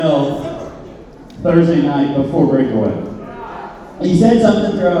Thursday night before breakaway. He said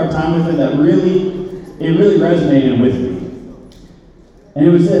something throughout our time with him that really resonated with me. And it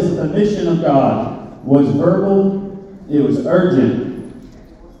was this: the mission of God was verbal, it was urgent,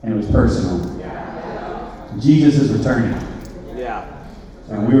 and it was personal. Jesus is returning.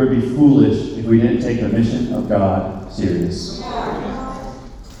 And we would be foolish if we didn't take the mission of God serious.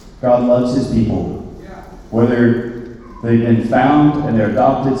 God loves his people. Whether they've been found and they're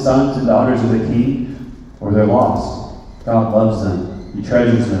adopted sons and daughters of the King, or they're lost, God loves them. He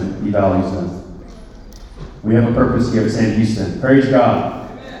treasures them. He values them. We have a purpose here at Sam Houston. Praise God.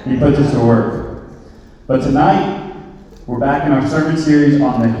 He puts us to work. But tonight, we're back in our sermon series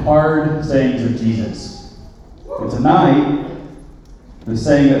on the hard sayings of Jesus. And tonight,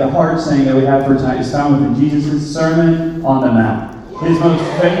 the hard saying that we have for tonight is found within Jesus' Sermon on the Mount. His most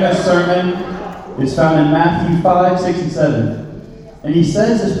famous sermon is found in Matthew 5, 6, and 7. And he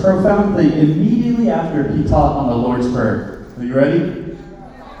says this profound thing immediately after he taught on the Lord's Prayer. Are you ready?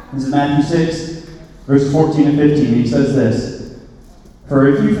 This is Matthew 6, verses 14 and 15. And he says this: "For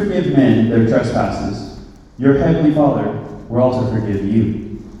if you forgive men their trespasses, your heavenly Father will also forgive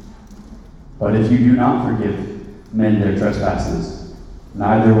you. But if you do not forgive men their trespasses,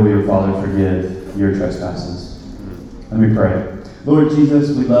 neither will your Father forgive your trespasses." Let me pray. Lord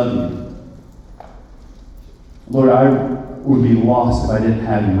Jesus, we love you. Lord, I would be lost if I didn't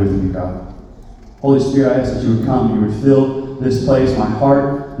have you with me, God. Holy Spirit, I ask that you would come, you would fill this place, my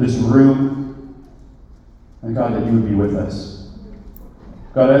heart, this room, and God, that you would be with us.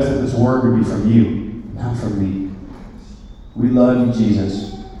 God, I ask that this word would be from you, not from me. We love you,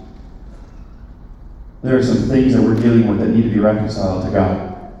 Jesus. There are some things that we're dealing with that need to be reconciled to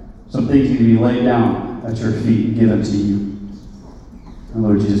God. Some things need to be laid down at your feet and given to you. And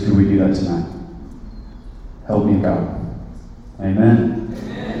Lord Jesus, could we do that tonight? Help me, God. Amen.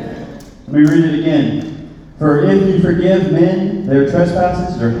 Let me read it again. "For if you forgive men their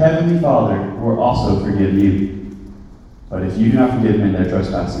trespasses, your heavenly Father will also forgive you. But if you do not forgive men their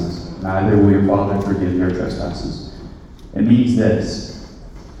trespasses, neither will your Father forgive your trespasses." It means this: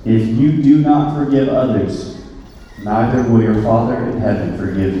 if you do not forgive others, neither will your Father in heaven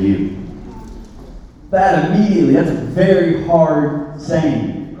forgive you. That's a very hard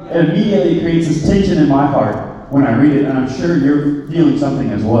saying. It immediately creates this tension in my heart when I read it, and I'm sure you're feeling something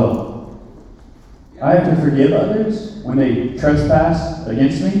as well. I have to forgive others when they trespass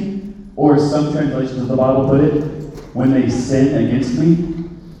against me, or as some translations of the Bible put it, when they sin against me.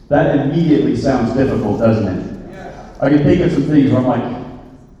 That immediately sounds difficult, doesn't it? I can think of some things where I'm like,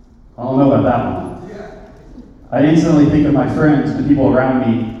 I don't know about that one. I instantly think of my friends, the people around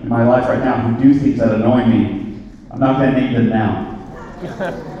me in my life right now who do things that annoy me. I'm not going to name them now.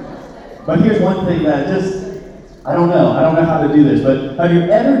 But here's one thing that I don't know how to do this, but have you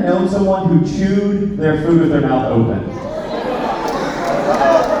ever known someone who chewed their food with their mouth open?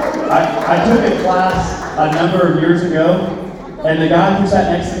 I took a class a number of years ago, and the guy who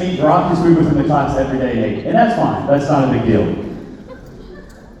sat next to me brought his food within the class every day and ate. And that's fine. That's not a big deal.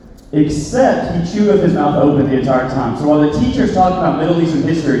 Except he chewed with his mouth open the entire time. So while the teacher's talking about Middle Eastern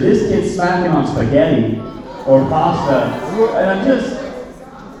history, this kid's smacking on spaghetti or pasta. And I'm just,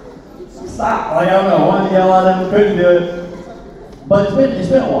 stop. I don't know. I wanted to yell at him, couldn't do it. But it's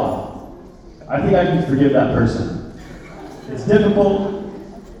been a while. I think I can forgive that person. It's difficult,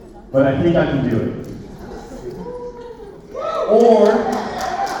 but I think I can do it. Or,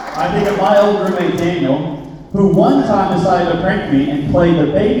 I think of my old roommate Daniel, who one time decided to prank me and played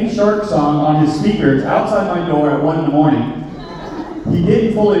the Baby Shark song on his speakers outside my door at 1 in the morning. He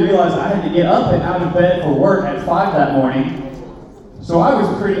didn't fully realize I had to get up and out of bed for work at 5 that morning, so I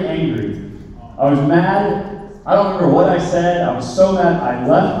was pretty angry. I was mad. I don't remember what I said. I was so mad I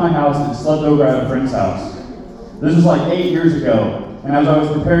left my house and slept over at a friend's house. This was like 8 years ago, and as I was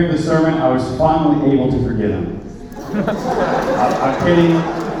preparing the sermon, I was finally able to forgive him. I'm kidding.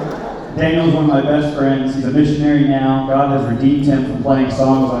 Daniel's one of my best friends. He's a missionary now. God has redeemed him from playing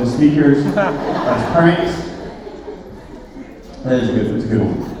songs on his speakers as pranks. That is good. It's a good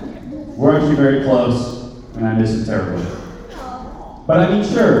one. We're actually very close, and I miss him terribly. But I mean,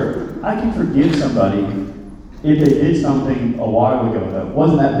 sure, I can forgive somebody if they did something a while ago that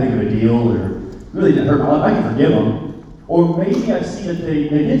wasn't that big of a deal or really didn't hurt my life. I can forgive them. Or maybe I see that they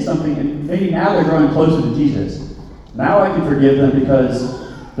did something, and maybe now they're growing closer to Jesus. Now I can forgive them because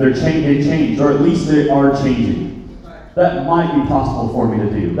they changed, or at least they are changing. That might be possible for me to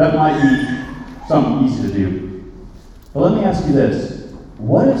do. That might be something easy to do. But let me ask you this.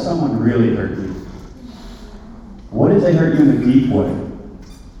 What if someone really hurt you? What if they hurt you in a deep way?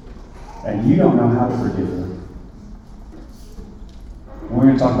 And you don't know how to forgive them? And we're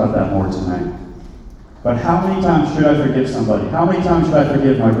going to talk about that more tonight. But how many times should I forgive somebody? How many times should I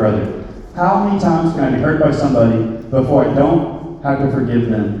forgive my brother? How many times can I be hurt by somebody before I don't have to forgive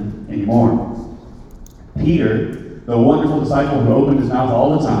them anymore? Peter, the wonderful disciple who opened his mouth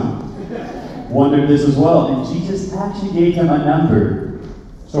all the time, wondered this as well. And Jesus actually gave him a number,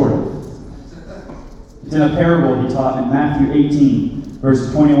 sort of. It's in a parable he taught in Matthew 18,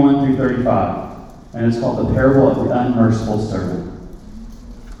 verses 21 through 35. And it's called the parable of the unmerciful servant.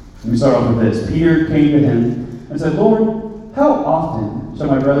 Let me start off with this. Peter came to him and said, Lord, how often shall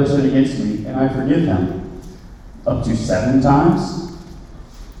my brother sin against me and I forgive him? Up to 7 times?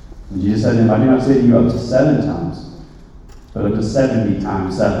 And Jesus said to him, I do not say to you up to 7 times, but up to 70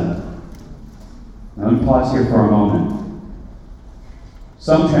 times 7. Now let me pause here for a moment.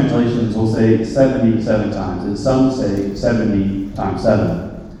 Some translations will say 77 times, and some say 70 times 7.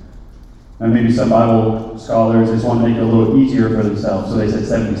 And maybe some Bible scholars just want to make it a little easier for themselves, so they said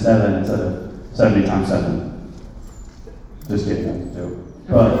 77 instead of 70 times 7. Just kidding, that's a joke.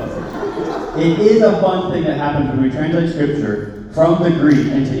 But it is a fun thing that happens when we translate Scripture from the Greek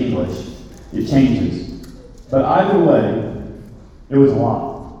into English. It changes. But either way, it was a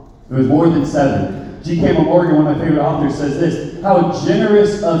lot. It was more than 7. G. Campbell Morgan, one of my favorite authors, says this: how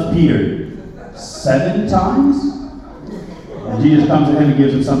generous of Peter. 7 times? And Jesus comes to him and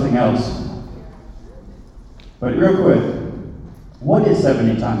gives him something else. But real quick, what is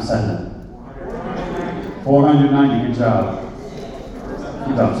 70 times 7? 490, good job.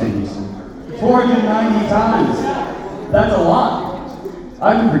 Good job, St. Houston. 490 times. That's a lot.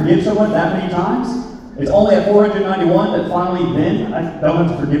 I can forgive someone that many times. It's only at 491 that finally then I don't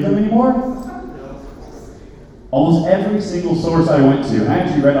have to forgive them anymore. Almost every single source I went to, and I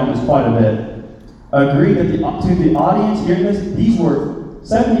actually read on this quite a bit, agreed that to the audience hearing this, these were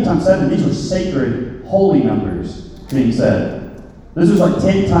 70 times 7, these were sacred, holy numbers being said. This was like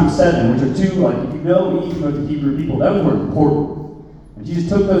 10 times 7, which are two, like, if you know anything about the Hebrew people, those were important. And Jesus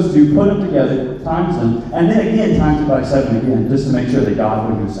took those two, put them together, times them, and then again times it by 7 again, just to make sure they got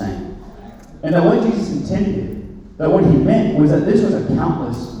what he was saying. And that what Jesus intended, that what he meant was that this was a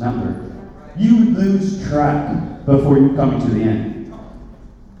countless number. You would lose track before you come to the end.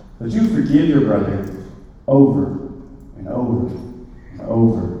 But you forgive your brother over and over and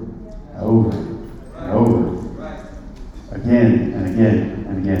over and over and over. Again and again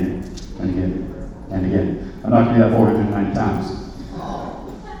and again and again and again. I'm not going to do that 490 times.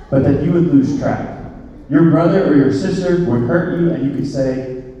 But that you would lose track. Your brother or your sister would hurt you and you could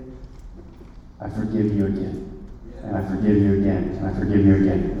say, I forgive you again. And I forgive you again. And I forgive you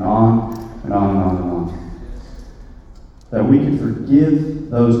again. And on and on and on and on. That we can forgive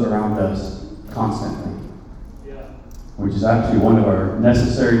those around us constantly. Which is actually one of our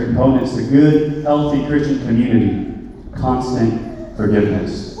necessary components to good, healthy Christian community. Constant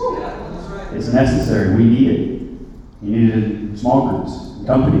forgiveness. It's necessary. We need it. You need it in small groups, in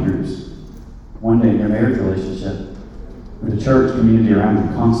company groups, one day in your marriage relationship, with the church community around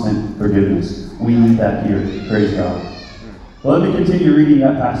you. Constant forgiveness. We need that here. Praise God. Well, let me continue reading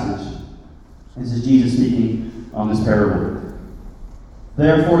that passage. This is Jesus speaking on this parable.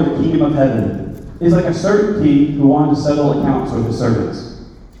 Therefore, the kingdom of heaven is like a certain king who wanted to settle accounts with his servants.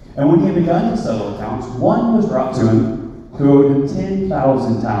 And when he had begun to settle accounts, one was brought to him who owed him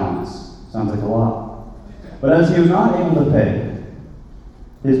 10,000 talents. Sounds like a lot. But as he was not able to pay,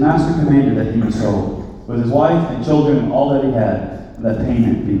 his master commanded that he be sold, with his wife and children and all that he had, and that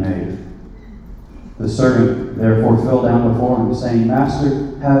payment be made. The servant therefore fell down before him, saying,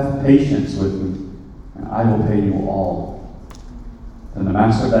 Master, have patience with me, and I will pay you all. Then the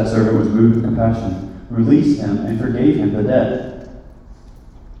master of that servant was moved with compassion, released him, and forgave him the debt.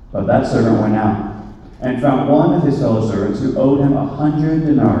 But that servant went out, and found one of his fellow servants who owed him 100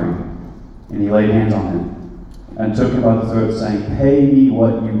 denarii. And he laid hands on him, and took him by the throat, saying, Pay me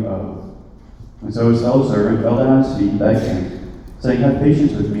what you owe. And so his fellow servant fell down on his feet and begged him, saying, Have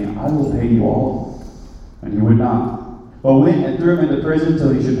patience with me, and I will pay you all. And he would not, but went and threw him into prison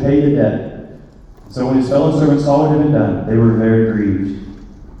till he should pay the debt. So when his fellow servants saw what had been done, they were very grieved,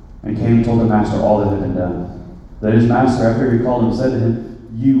 and came and told the master all that had been done. Then his master, after he called him, said to him,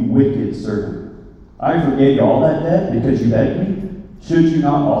 You wicked servant, I forgave you all that debt because you begged me. Should you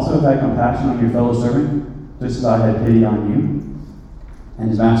not also have had compassion on your fellow servant, just as I had pity on you? And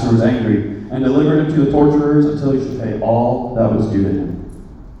his master was angry, and delivered him to the torturers until he should pay all that was due to him.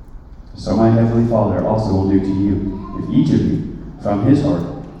 So my heavenly Father also will do to you, if each of you, from his heart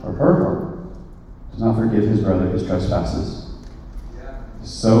or her heart, does not forgive his brother his trespasses.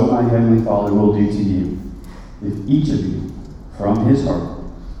 So my heavenly Father will do to you, if each of you, from his heart,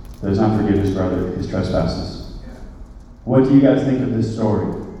 does not forgive his brother his trespasses. What do you guys think of this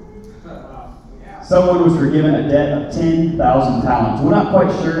story? Someone was forgiven a debt of 10,000 talents. We're not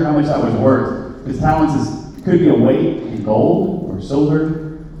quite sure how much that was worth, because talents could be a weight in gold or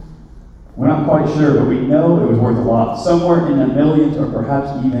silver. We're not quite sure, but we know it was worth a lot, somewhere in the millions or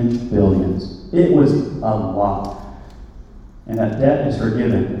perhaps even billions. It was a lot. And that debt is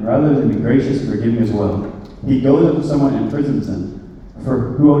forgiven. And rather than be gracious and forgiving as well, he goes up to someone and imprisons them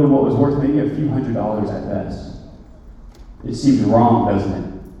for who owed him what was worth maybe a few $100s at best. It seems wrong, doesn't it?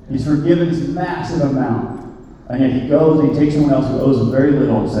 He's forgiven this massive amount. And yet he goes and he takes someone else who owes him very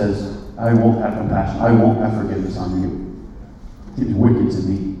little and says, I won't have compassion. I won't have forgiveness on you. It seems wicked to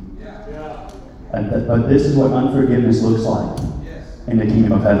me. But this is what unforgiveness looks like in the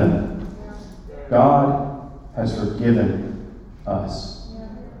kingdom of heaven. God has forgiven us.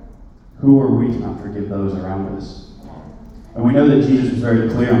 Who are we to not forgive those around us? And we know that Jesus was very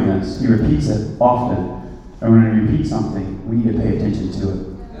clear on this. He repeats it often. And when we repeat something, we need to pay attention to it.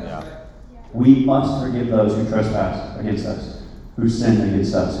 We must forgive those who trespass against us, who sin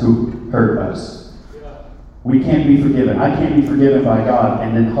against us, who hurt us. We can't be forgiven. I can't be forgiven by God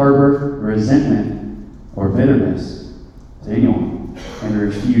and then harbor resentment or bitterness to anyone and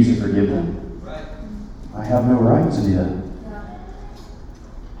refuse to forgive them. I have no right to do that.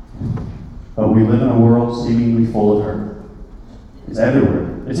 But we live in a world seemingly full of hurt. It's everywhere.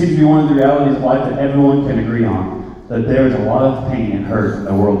 It seems to be one of the realities of life that everyone can agree on, that there is a lot of pain and hurt in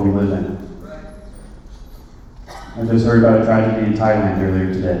the world we live in. I just heard about a tragedy in Thailand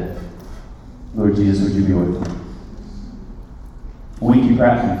earlier today. Lord Jesus, would you be with me? Winky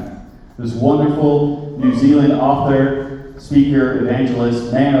Prattman, this wonderful New Zealand author, speaker,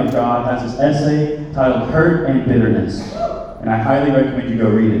 evangelist, man of God, has this essay titled Hurt and Bitterness. And I highly recommend you go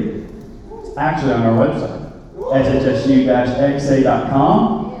read it. It's actually on our website,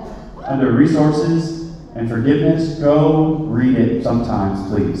 shsu-xa.com, under resources and forgiveness. Go read it sometimes,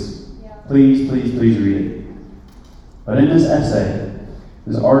 please. Please, please, please read it. But in this essay,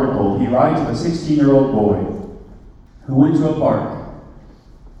 this article, he writes of a 16-year-old boy who went to a park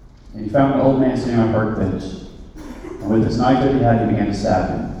and he found an old man sitting on a park bench. And with this knife that he had, he began to stab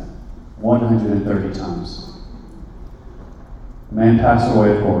him 130 times. The man passed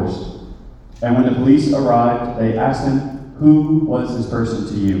away, of course. And when the police arrived, they asked him, who was this person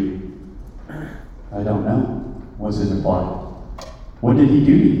to you? I don't know, was his reply. What did he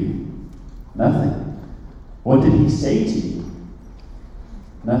do to you? Nothing. What did he say to you?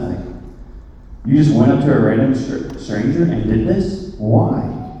 Nothing. You just went up to a random stranger and did this? Why?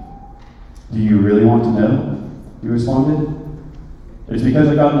 Do you really want to know? He responded. It's because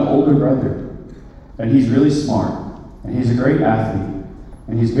I got an older brother, and he's really smart, and he's a great athlete,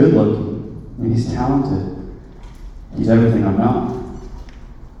 and he's good looking, and he's talented. He's everything I'm not.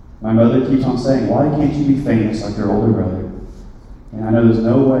 My mother keeps on saying, why can't you be famous like your older brother? And I know there's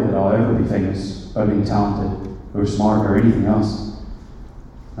no way that I'll ever be famous by being talented or smart or anything else.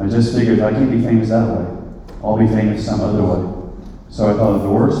 I just figured if I can't be famous that way, I'll be famous some other way. So I thought of the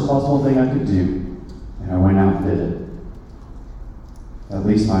worst possible thing I could do, and I went out and did it. At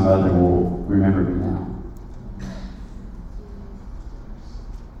least my mother will remember me now.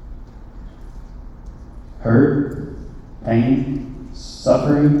 Hurt, pain,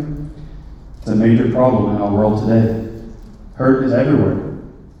 suffering, it's a major problem in our world today. Hurt is everywhere.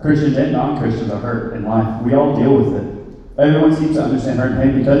 Christians and non-Christians are hurt in life. We all deal with it. Everyone seems to understand hurt and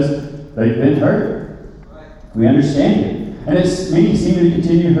pain because they've been hurt. We understand it. And many seem to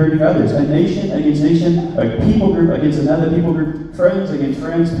continue hurting others. A nation against nation, a people group against another people group, friends against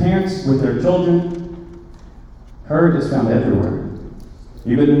friends, parents with their children. Hurt is found everywhere.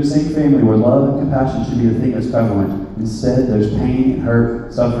 Even in the same family where love and compassion should be the thing that's prevalent. Instead, there's pain and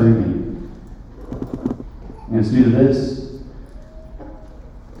hurt, suffering, and it's due to this.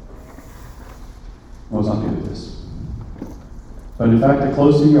 Well, it's not due to this. But in fact, the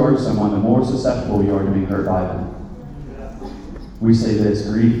closer you are to someone, the more susceptible you are to being hurt by them. We say this,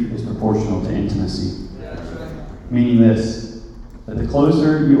 grief is proportional to intimacy. Meaning this, that the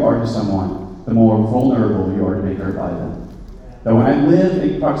closer you are to someone, the more vulnerable you are to being hurt by them. That when I live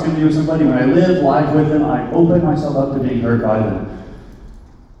in proximity with somebody, when I live life with them, I open myself up to being hurt by them.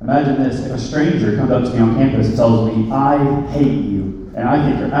 Imagine this, if a stranger comes up to me on campus and tells me, I hate you, and I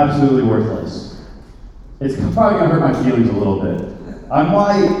think you're absolutely worthless. It's probably going to hurt my feelings a little bit. It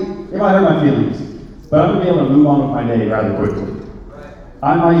might hurt my feelings, but I'm going to be able to move on with my day rather quickly.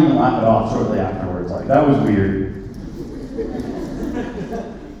 I might even laugh it off shortly afterwards, like, that was weird.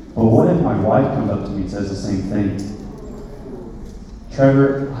 But what if my wife comes up to me and says the same thing?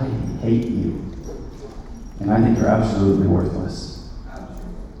 Trevor, I hate you, and I think you're absolutely worthless.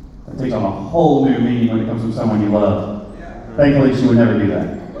 That takes on a whole new meaning when it comes from someone you love. Thankfully, she would never do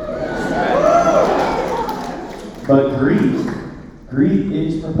that. But greed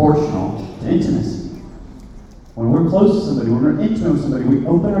is proportional to intimacy. When we're close to somebody, when we're intimate with somebody, we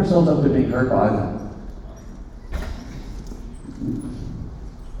open ourselves up to being hurt by them.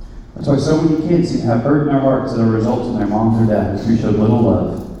 That's why so many kids seem to have hurt in their hearts that are results of their moms or dads who showed little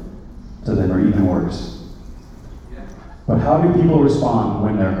love to them, or even worse. But how do people respond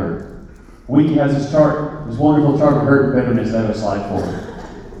when they're hurt? Winky has this chart, this wonderful chart of hurt and bitterness that I slide forward.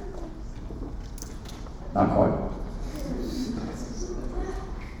 Not quite.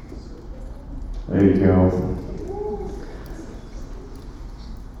 There you go.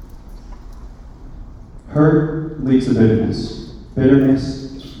 Hurt leads to bitterness.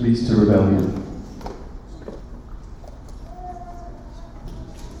 Bitterness leads to rebellion.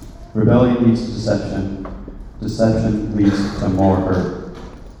 Rebellion leads to deception. Deception leads to more hurt.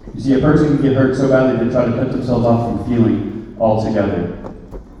 You see, a person can get hurt so badly they try to cut themselves off from feeling altogether.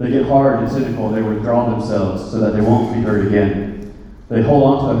 They get hard and cynical. They withdraw themselves so that they won't be hurt again. They hold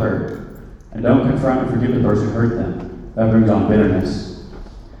on to the hurt and don't confront and forgive the person who hurt them. That brings on bitterness.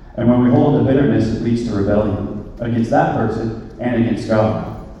 And when we hold on to bitterness, it leads to rebellion against that person and against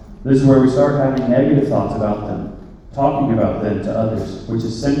God. This is where we start having negative thoughts about them, talking about them to others, which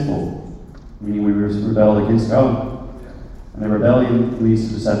is sinful, meaning we rebel against God. And the rebellion leads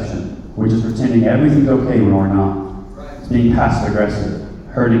to deception, which is pretending everything's okay when we're not. It's being passive-aggressive,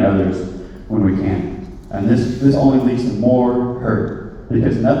 hurting others when we can. And this only leads to more hurt,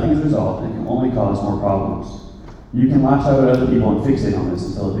 because nothing is resolved and can only cause more problems. You can lash out at other people and fixate on this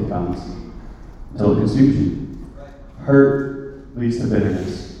until it consumes you. Hurt leads to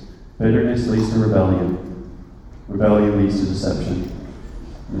bitterness. Bitterness leads to rebellion. Rebellion leads to deception.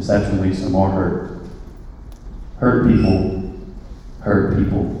 Deception leads to more hurt. Hurt people hurt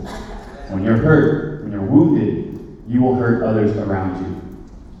people. When you're hurt, when you're wounded, you will hurt others around you.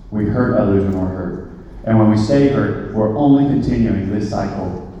 We hurt others when we're hurt. And when we stay hurt, we're only continuing this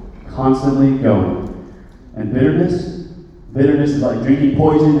cycle, constantly going. And bitterness is like drinking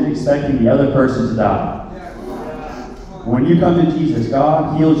poison and expecting the other person to die. When you come to Jesus,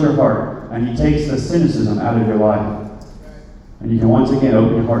 God heals your heart, and He takes the cynicism out of your life. And you can once again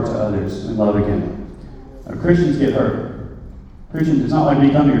open your heart to others and love again. Now, Christians get hurt. Christians, it's not like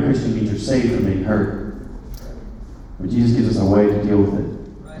becoming a Christian means you're saved from being hurt. But Jesus gives us a way to deal with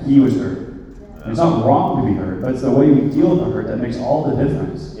it. He was hurt. And it's not wrong to be hurt, but it's the way we deal with the hurt that makes all the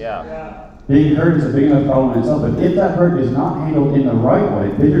difference. Being hurt is a big enough problem in itself, but if that hurt is not handled in the right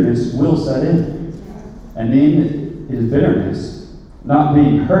way, bitterness will set in. And then it is bitterness, not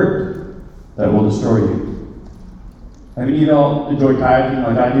being hurt, that will destroy you. Have any of y'all enjoyed kayaking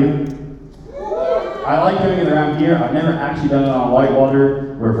like I do? I like doing it around here. I've never actually done it on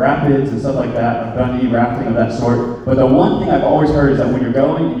whitewater with rapids and stuff like that. I've done any rafting of that sort. But the one thing I've always heard is that when you're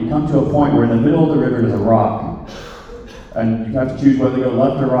going and you come to a point where in the middle of the river there's a rock, and you have to choose whether to go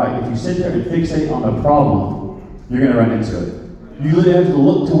left or right. If you sit there and fixate on the problem, you're going to run into it. You literally have to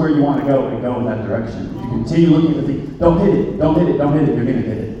look to where you want to go and go in that direction. If you continue looking at the thing, don't hit it, don't hit it, don't hit it, you're going to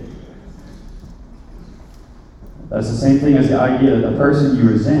hit it. That's the same thing as the idea that the person you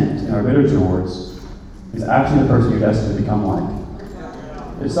resent and are bitter towards is actually the person you're destined to become like.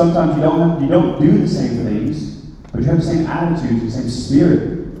 If sometimes you don't do the same things, but you have the same attitude, the same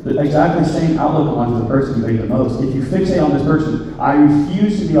spirit, the exactly same outlook on life as the person you hate the most. If you fixate on this person, I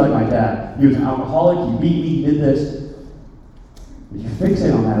refuse to be like my dad. He was an alcoholic, he beat me, he did this. If you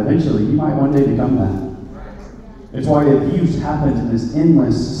fixate on that, eventually you might one day become that. It's why abuse happens in this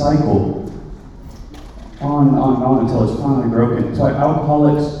endless cycle, on and on until it's finally broken. It's why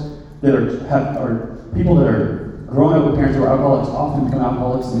alcoholics that are people that are growing up with parents who are alcoholics often become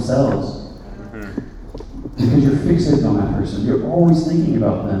alcoholics themselves. Because you're fixated on that person. You're always thinking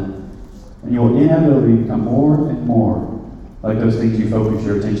about them. And you will inevitably become more and more like those things you focus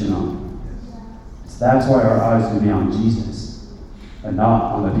your attention on. So that's why our eyes need to be on Jesus and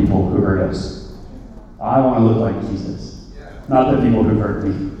not on the people who hurt us. I want to look like Jesus, not the people who hurt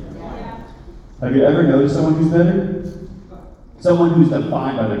me. Have you ever noticed someone who's bitter? Someone who's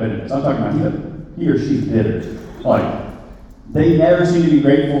defined by their bitterness. I'm talking about he or she's bitter. Like, they never seem to be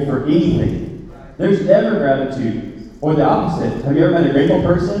grateful for anything. There's never gratitude. Or the opposite. Have you ever met a grateful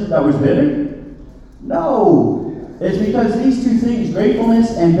person that was bitter? No. It's because these two things,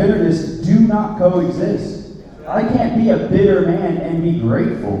 gratefulness and bitterness, do not coexist. I can't be a bitter man and be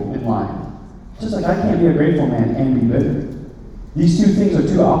grateful in life. Just like I can't be a grateful man and be bitter. These two things are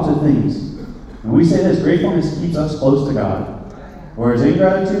two opposite things. When we say this, gratefulness keeps us close to God. Whereas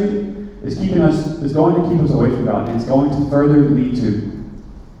ingratitude is going to keep us away from God, and it's going to further lead to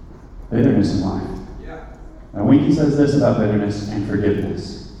bitterness in life. Now, Winky says this about bitterness and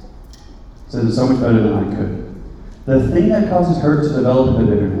forgiveness. He says it so much better than I could. The thing that causes hurt to develop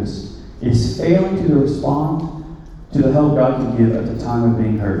into bitterness is failing to respond to the help God can give at the time of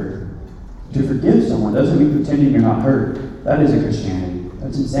being hurt. To forgive someone doesn't mean pretending you're not hurt. That isn't Christianity.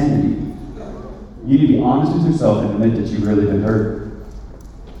 That's insanity. You need to be honest with yourself and admit that you've really been hurt.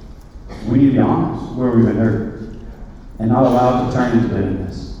 We need to be honest where we've been hurt and not allow it to turn into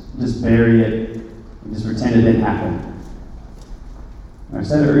bitterness. Just bury it and just pretend it didn't happen. And I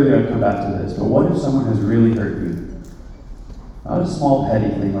said earlier I'd come back to this, but what if someone has really hurt you? Not a small petty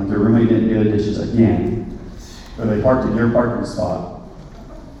thing like your roommate didn't do the dishes again, or they parked in your parking spot.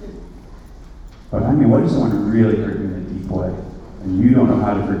 But I mean, what if someone really hurt you in a deep way and you don't know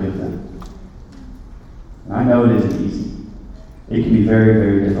how to forgive them? And I know it isn't easy. It can be very,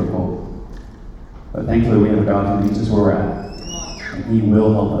 very difficult. But thankfully we have a God who meets us where we're at. And He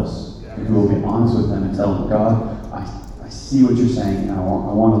will help us. And we will be honest with them and tell them, God, I see what you're saying and I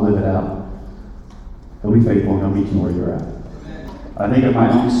want to live it out. He'll be faithful and He'll meet you where you're at. I think of my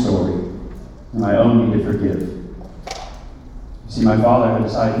own story and my own need to forgive. You see, my father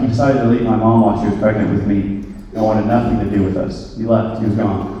he decided to leave my mom while she was pregnant with me and wanted nothing to do with us. He left. He was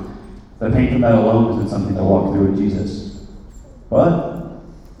gone. The pain from that alone isn't something to walk through with Jesus. But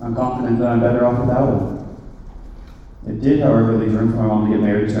I'm confident that I'm better off without Him. It did, however, leave room for my mom to get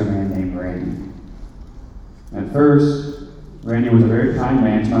married to a man named Randy. At first, Randy was a very kind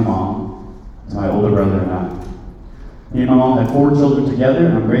man to my mom, to my older brother and I. Me and my mom had 4 children together,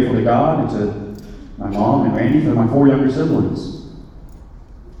 and I'm grateful to God and to my mom and Randy for my 4 younger siblings.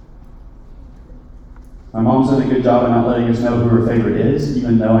 My mom's done a good job of not letting us know who her favorite is,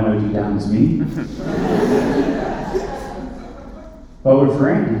 even though I know deep down it's me. But with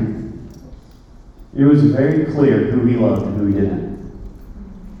Randy, it was very clear who he loved and who he didn't.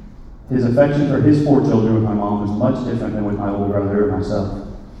 His affection for his 4 children with my mom was much different than with my older brother or myself.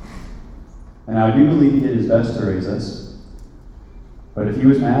 And I do believe he did his best to raise us. But if he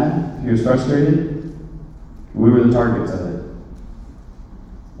was mad, if he was frustrated, we were the targets of it.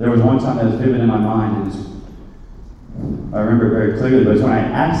 There was one time that was vivid in my mind, and I remember it very clearly, but it's when I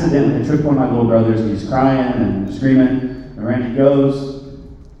accidentally tripped one of my little brothers, and he's crying and screaming, and Randy goes.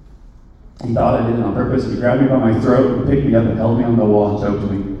 He thought I did it on purpose, and he grabbed me by my throat and picked me up and held me on the wall and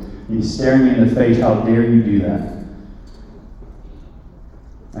choked me. And he's staring me in the face, how dare you do that?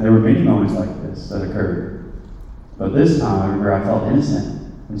 And there were many moments like this that occurred. But this time, I remember I felt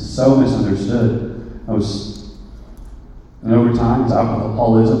innocent and so misunderstood. And over time, his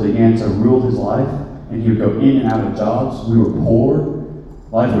alcoholism began to rule his life, and he would go in and out of jobs. We were poor.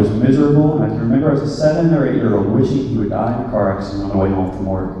 Life was miserable, and I can remember as a 7 or 8-year-old wishing he would die in a car accident on the way home from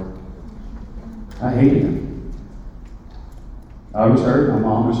work. I hated him. I was hurt, my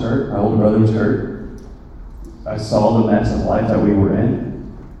mom was hurt, my older brother was hurt. I saw the mess of life that we were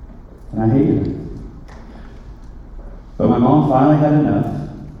in, and I hated him. But my mom finally had enough,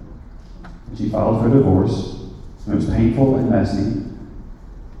 and she filed for divorce. It was painful and messy.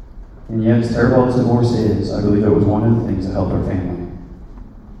 And yet, as terrible as divorce is, I believe it was one of the things that helped our family.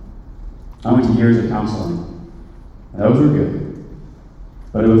 I went to years of counseling, and those were good.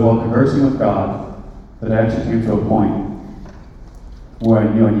 But it was while conversing with God that I actually came to a point where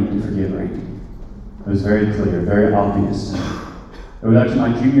I knew I needed to forgive Randy. It was very clear, very obvious. It was actually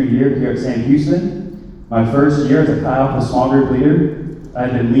my junior year here at Sam Houston, my first year as a Chi Alpha small group leader. I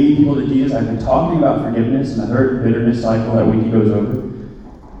had been leading people to Jesus. I'd been talking about forgiveness and the hurt and bitterness cycle that Winky goes over.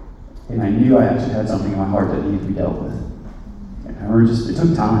 And I knew I actually had something in my heart that needed to be dealt with. And I remember it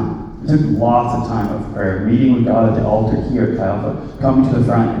took time. It took lots of time of prayer, meeting with God at the altar here at Chi Alpha, coming to the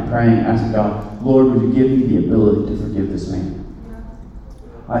front and praying, asking God, Lord, would you give me the ability to forgive this man?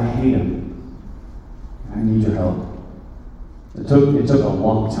 I hate him. I need your help. It took a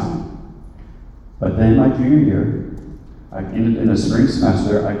long time. But then my junior year, in the spring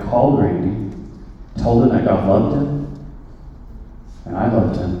semester, I called Randy, told him that God loved him, and I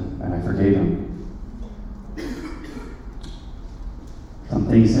loved him, and I forgave him. Some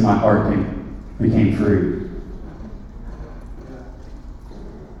things in my heart became free.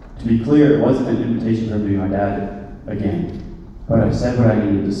 To be clear, it wasn't an invitation for him to be my dad again, but I said what I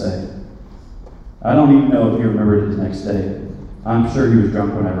needed to say. I don't even know if he remembered it the next day. I'm sure he was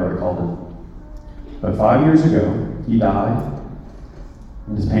drunk whenever I called him. But 5 years ago, he died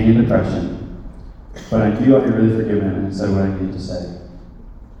in his pain and depression. But I knew I had really forgiven him and said what I needed to say.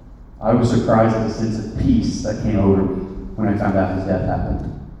 I was surprised at the sense of peace that came over me when I found out his death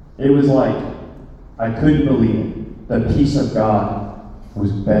happened. It was like I couldn't believe it. The peace of God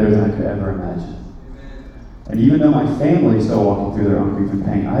was better than I could ever imagine. And even though my family is still walking through their own grief and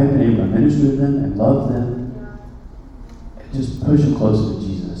pain, I have been able to minister to them and love them just push them closer to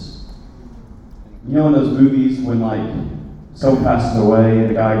Jesus. You know in those movies when like someone passes away and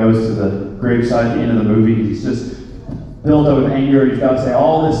the guy goes to the graveside at the end of the movie, he's just built up with anger, he's got to say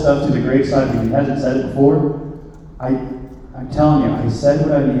all this stuff to the graveside because he hasn't said it before. I'm telling you, I said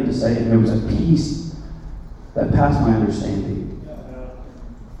what I needed to say, and there was a peace that passed my understanding.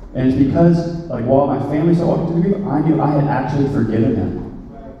 And it's because, like, while my family started walking through grief, I knew I had actually forgiven him.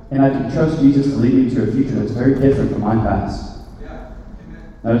 And I could trust Jesus to lead me to a future that's very different from my past.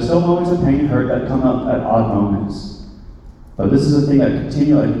 Now, there's still moments of pain and hurt that come up at odd moments. But this is the thing that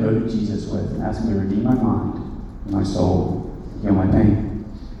continually I can go to Jesus with and ask him to redeem my mind and my soul, heal my pain.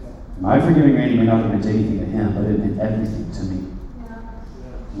 My forgiving Randy may not have meant anything to him, but it meant everything to me.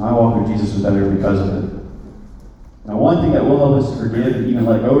 My walk with Jesus was better because of it. Now, one thing that will help us to forgive and even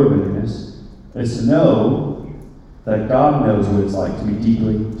let go of bitterness is to know that God knows what it's like to be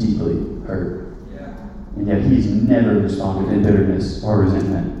deeply, deeply hurt. And yet He's never responded in bitterness or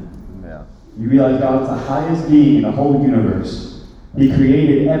resentment. You realize God is the highest being in the whole universe. He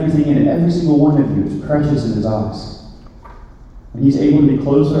created everything in it. Every single one of you is precious in His eyes. And He's able to be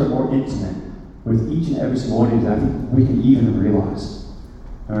closer and more intimate with each and every single one of you than I think we can even realize.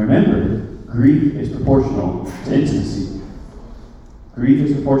 And remember, grief is proportional to intimacy. Grief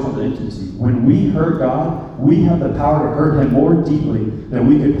is proportional to intimacy. When we hurt God, we have the power to hurt Him more deeply than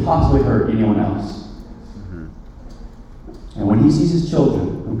we could possibly hurt anyone else. And when He sees His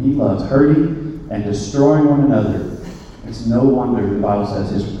children, whom He loves, hurting and destroying one another, it's no wonder the Bible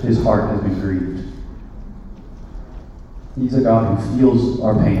says His heart has been grieved. He's a God who feels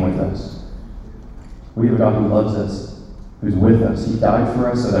our pain with us. We have a God who loves us, who's with us. He died for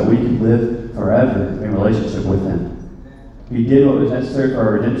us so that we could live forever in relationship with Him. He did what was necessary for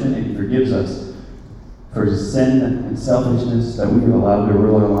our redemption, and He forgives us for sin and selfishness that we have allowed to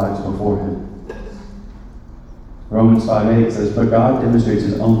rule our lives before Him. Romans 5:8 says, "But God demonstrates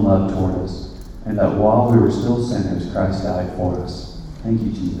His own love toward us, and that while we were still sinners, Christ died for us." Thank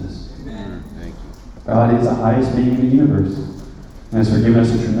you, Jesus. God is the highest being in the universe and has forgiven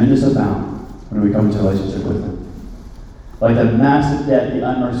us a tremendous amount when we come into relationship with Him. Like the massive debt the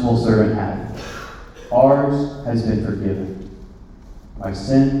unmerciful servant had, ours has been forgiven. My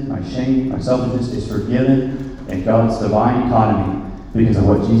sin, my shame, my selfishness is forgiven in God's divine economy because of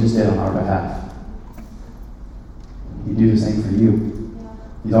what Jesus did on our behalf. He'd do the same for you.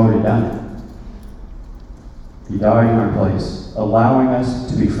 He's already done it. He died in our place, allowing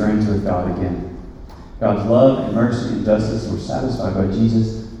us to be friends with God again. God's love and mercy and justice were satisfied by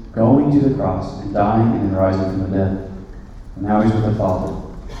Jesus going to the cross and dying and then rising from the dead. And now He's with the Father,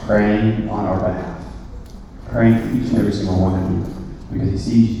 praying on our behalf, praying for each and every single one of you, because He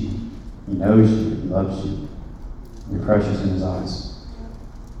sees you, He knows you, He loves you. You're precious in His eyes.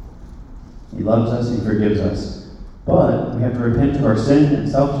 He loves us, He forgives us. But we have to repent of our sin and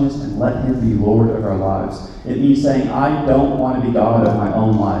selfishness and let Him be Lord of our lives. It means saying, I don't want to be God of my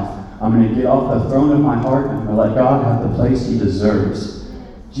own life. I'm going to get off the throne of my heart and I'm going to let God have the place He deserves.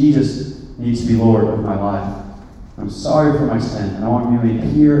 Jesus needs to be Lord of my life. I'm sorry for my sin, and I want to be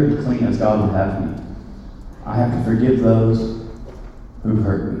made pure and clean as God would have me. I have to forgive those who've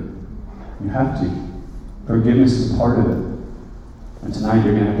hurt me. You have to. Forgiveness is a part of it. And tonight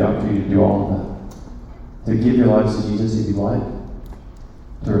you're going to have the opportunity to do all of that. To give your lives to Jesus if you like.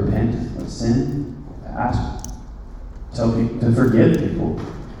 To repent of sin. To ask. To forgive people.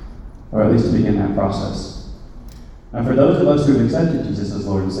 Or at least to begin that process. Now, for those of us who have accepted Jesus as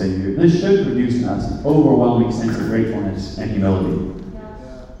Lord and Savior, this should produce in us an overwhelming sense of gratefulness and humility.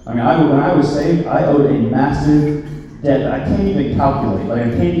 I mean, when I was saved, I owed a massive debt that I can't even calculate. Like, I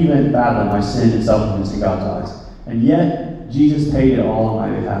can't even fathom my sin and selfishness in God's eyes. And yet, Jesus paid it all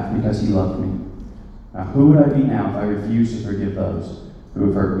on my behalf because He loved me. Now, who would I be now if I refused to forgive those who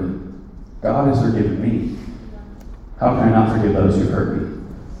have hurt me? God has forgiven me. How can I not forgive those who hurt me?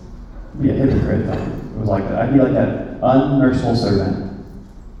 I'd be a hypocrite if it was like that. I'd be like that unmerciful servant.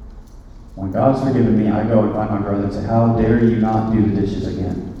 When God's forgiven me, I go and find my brother and say, how dare you not do the dishes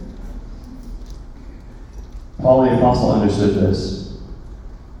again? Paul the Apostle understood this.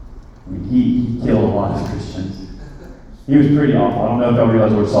 I mean, he killed a lot of Christians. He was pretty awful. I don't know if y'all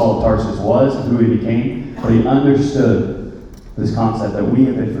realize where Saul of Tarsus was and who he became, but he understood this concept that we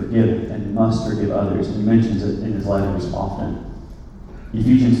have been forgiven and must forgive others. And he mentions it in his letters often.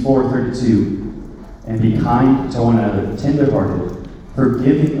 Ephesians 4:32, and be kind to one another, tender-hearted,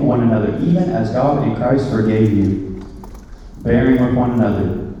 forgiving one another, even as God in Christ forgave you, bearing with one another,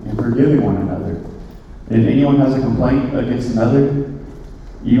 and forgiving one another. If anyone has a complaint against another,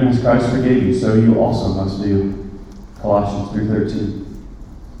 even as Christ forgave you, so you also must do. Colossians 3:13.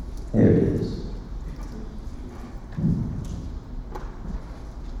 There it is.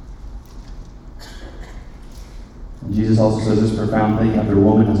 And Jesus also says this profound thing after a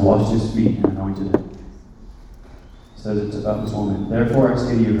woman has washed his feet and anointed him. He says it's about this woman. Therefore I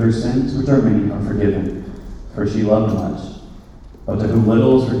say to you, her sins, which are many, are forgiven, for she loved much. But to whom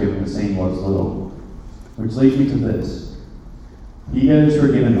little is forgiven, the same loves little. Which leads me to this. He that is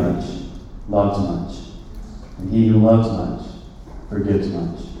forgiven much, loves much. And he who loves much, forgives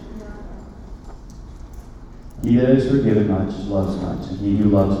much. He that is forgiven much, loves much. And he who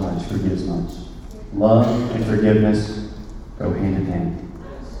loves much, forgives much. Love and forgiveness go hand in hand.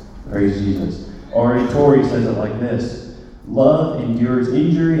 Praise Jesus. R.A. Torrey says it like this. Love endures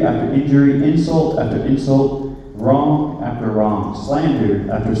injury after injury, insult after insult, wrong after wrong,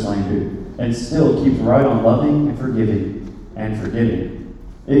 slander after slander, and still keeps right on loving and forgiving.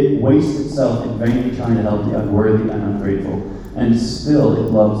 It wastes itself in vainly trying to help the unworthy and ungrateful, and still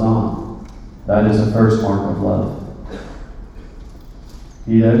it loves on. That is the first mark of love.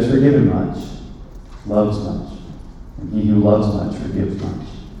 He that is forgiven much, loves much, and he who loves much, forgives much.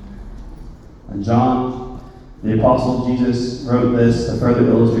 And John, the apostle of Jesus, wrote this to further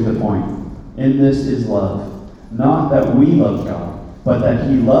illustrate the point. In this is love, not that we love God, but that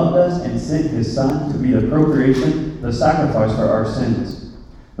he loved us and sent his Son to be the propitiation, the sacrifice for our sins.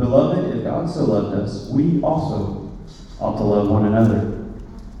 Beloved, if God so loved us, we also ought to love one another.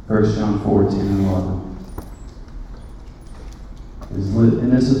 1 John 4:10 and 11.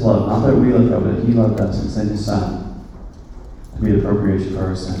 And this is love, not that we loved God, but that he loved us and sent his Son to be the propitiation for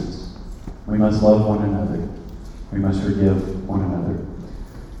our sins. We must love one another. We must forgive one another.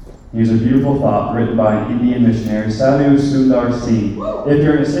 Here's a beautiful thought written by an Indian missionary, Sadhu Sundar Singh. If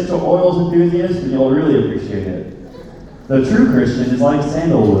you're an essential oils enthusiast, then you'll really appreciate it. The true Christian is like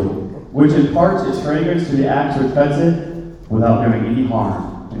sandalwood, which imparts its fragrance to the axe which cuts it without doing any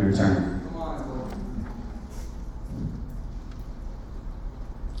harm in return.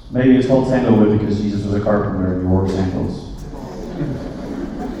 Maybe it's called sandalwood because Jesus was a carpenter and he wore sandals.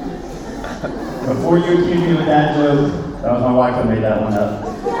 Before you accuse me of that joke, that was my wife that made that one up.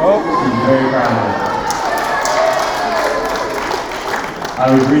 She's very proud of it. I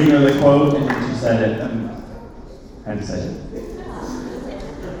was reading her the quote and then she said it. I had to say it.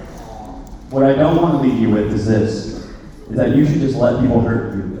 What I don't want to leave you with is this, is that you should just let people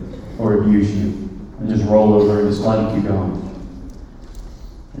hurt you or abuse you and just roll over and just let them keep going.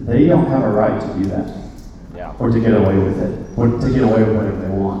 They don't have a right to do that. Yeah. Or to get away with it. Or to get away with whatever they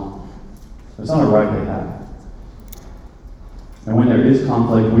want. It's not a right they have. And when there is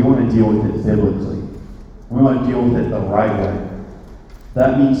conflict, we want to deal with it biblically. We want to deal with it the right way.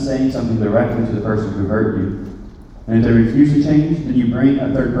 That means saying something directly to the person who hurt you. And if they refuse to change, then you bring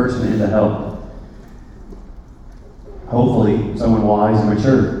a third person in to help. Hopefully, someone wise and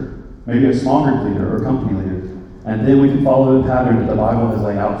mature. Maybe a small group leader or company leader. And then we can follow the pattern that the Bible has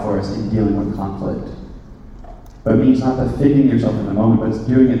laid out for us in dealing with conflict. But it means not defending yourself in the moment, but it's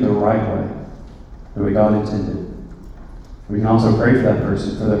doing it the right way. The way God intended. We can also pray for that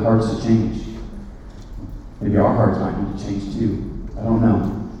person, for their hearts to change. Maybe our hearts might need to change too. I don't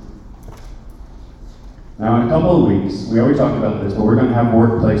know. Now, in a couple of weeks, we already talked about this, but we're going to have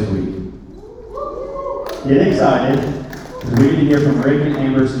Workplace Week. Get excited, because we get to hear from Rick and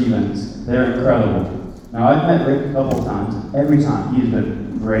Amber Stevens. They're incredible. Now, I've met Rick a couple of times, and every time he's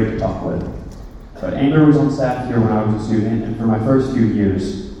been great to talk with. But Amber was on staff here when I was a student, and for my first few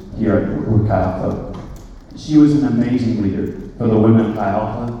years here at Chi Alpha. She was an amazing leader for the women of Chi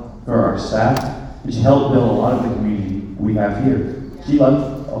Alpha, for our staff, and she helped build a lot of the community we have here. She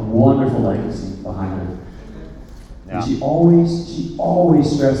left a wonderful legacy behind her. Yeah. And she always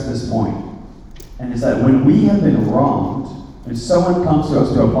stressed this point, and it's that when we have been wronged, and someone comes to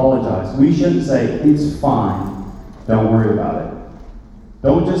us to apologize, we shouldn't say, it's fine, don't worry about it.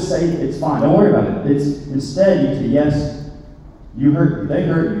 Don't just say, it's fine, don't worry about it. Instead, you say, yes, you hurt me, they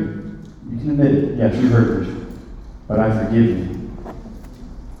hurt you. You can admit it. Yes, you hurt me. But I forgive you.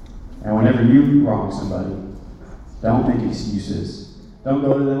 And whenever you wrong somebody, don't make excuses. Don't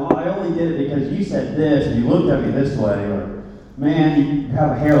go to them, I only did it because you said this, and you looked at me this way, or, man, you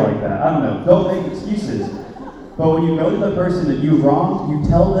have a hair like that. I don't know. Don't make excuses. But when you go to the person that you wronged, you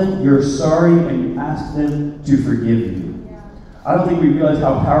tell them you're sorry, and you ask them to forgive you. I don't think we realize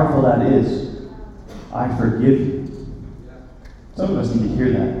how powerful that is. I forgive you. Some of us need to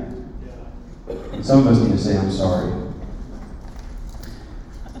hear that. And some of us need to say, I'm sorry.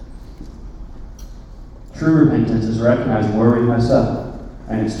 True repentance is recognizing where we mess up,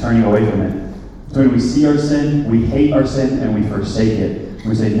 and it's turning away from it. So when we see our sin, we hate our sin, and we forsake it.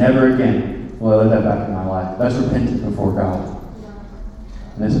 We say, never again will I let that back in my life. That's repentance before God.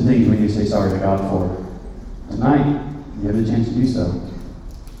 And there's some things we need to say sorry to God for. Tonight, you have the chance to do so.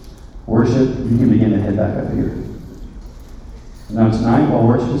 Worship, you can begin to head back up here. Now tonight, while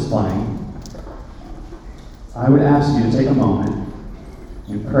worship is playing, I would ask you to take a moment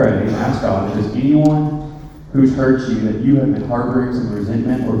and pray and ask God if there's anyone who's hurt you that you have been harboring some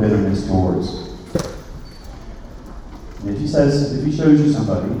resentment or bitterness towards. And if he shows you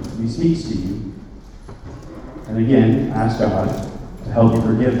somebody, if he speaks to you, and again, ask God to help you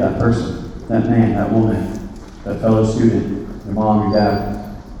forgive that person, that man, that woman, that fellow student, your mom, your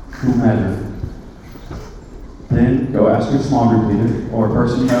dad, whomever. Then go ask your small group leader or a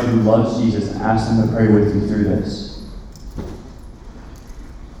person you know who loves Jesus and ask them to pray with you through this.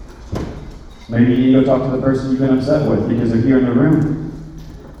 Maybe you need to go talk to the person you've been upset with because they're here in the room.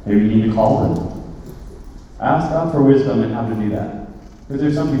 Maybe you need to call them. Ask God for wisdom in how to do that. Because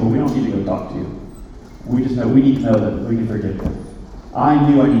there's some people we don't need to go talk to. We just know we need to know that we can forgive them. I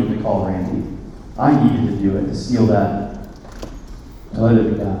knew I needed to call Randy. I needed to do it, to seal that, to let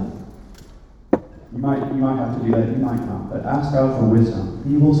it be done. You might have to do that, you might not. But ask God for wisdom.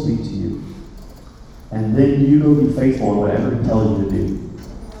 He will speak to you. And then you go be faithful in whatever He tells you to do.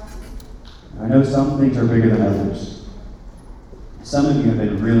 I know some things are bigger than others. Some of you have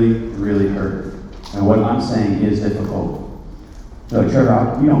been really, really hurt. And what I'm saying is difficult. You're like,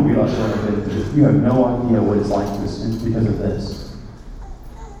 Trevor, you don't realize what I've been through. You have no idea what it's like because of this.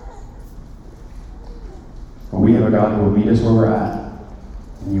 But we have a God who will meet us where we're at.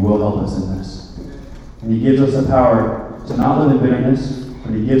 And He will help us in this. And He gives us the power to not live in bitterness,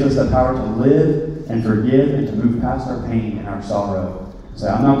 but He gives us the power to live and forgive and to move past our pain and our sorrow. Say,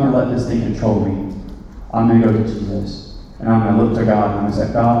 I'm not going to let this thing control me. I'm going to go to Jesus. And I'm going to look to God and I'm going to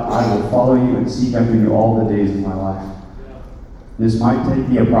say, God, I will follow you and seek after you all the days of my life. This might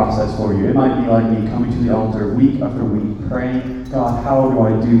be a process for you. It might be like me coming to the altar week after week, praying, God, how do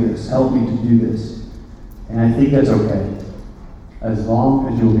I do this? Help me to do this. And I think that's okay. As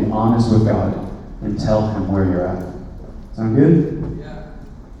long as you'll be honest with God and tell Him where you're at. Sound good? Yeah.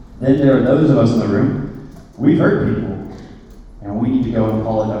 Then there are those of us in the room, we've hurt people. And we need to go and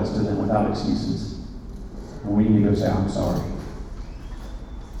apologize to them without excuses. And we need to go say, I'm sorry.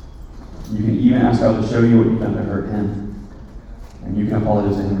 You can even ask God to show you what you've done to hurt Him. And you can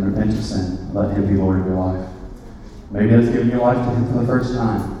apologize to Him and repent of sin and let Him be Lord of your life. Maybe that's giving your life to Him for the first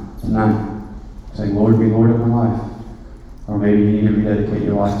time tonight. Saying, Lord, be Lord of my life. Or maybe you need to rededicate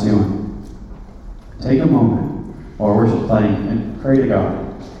your life to Him. Take a moment while worship playing and pray to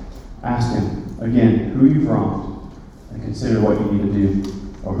God. Ask Him, again, who you've wronged. And consider what you need to do.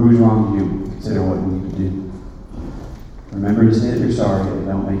 Or who's wronged you, and consider what you need to do. Remember to say that you're sorry and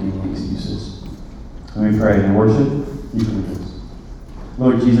don't make any excuses. Let me pray and worship. You can lead us.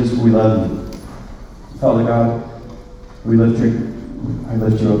 Lord Jesus, we love you. Father God, I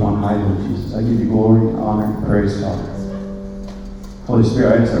lift you up on high, Lord Jesus. I give you glory and honor and praise, Father. Holy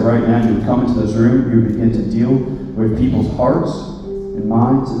Spirit, I ask that right now you would come into this room, you would begin to deal with people's hearts and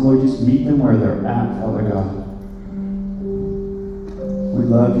minds, and Lord, just meet them where they're at, Father God. We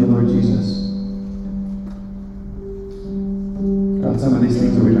love you, Lord Jesus. God, some of these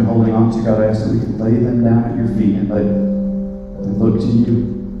things that we've been holding on to, God, I ask that we can lay them down at your feet and look to you,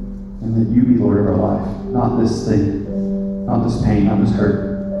 and that you be Lord of our life, not this thing, not this pain, not this hurt.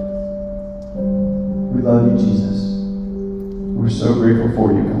 We love you, Jesus. We're so grateful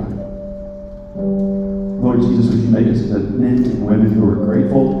for you, God. Lord Jesus, would you make us into men and women who are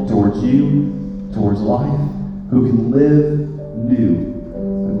grateful towards you, towards life, who can live new,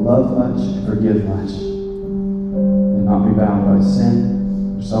 and love much, and forgive much, and not be bound by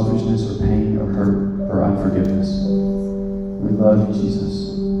sin, or selfishness, or pain, or hurt, or unforgiveness. We love you,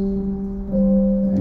 Jesus.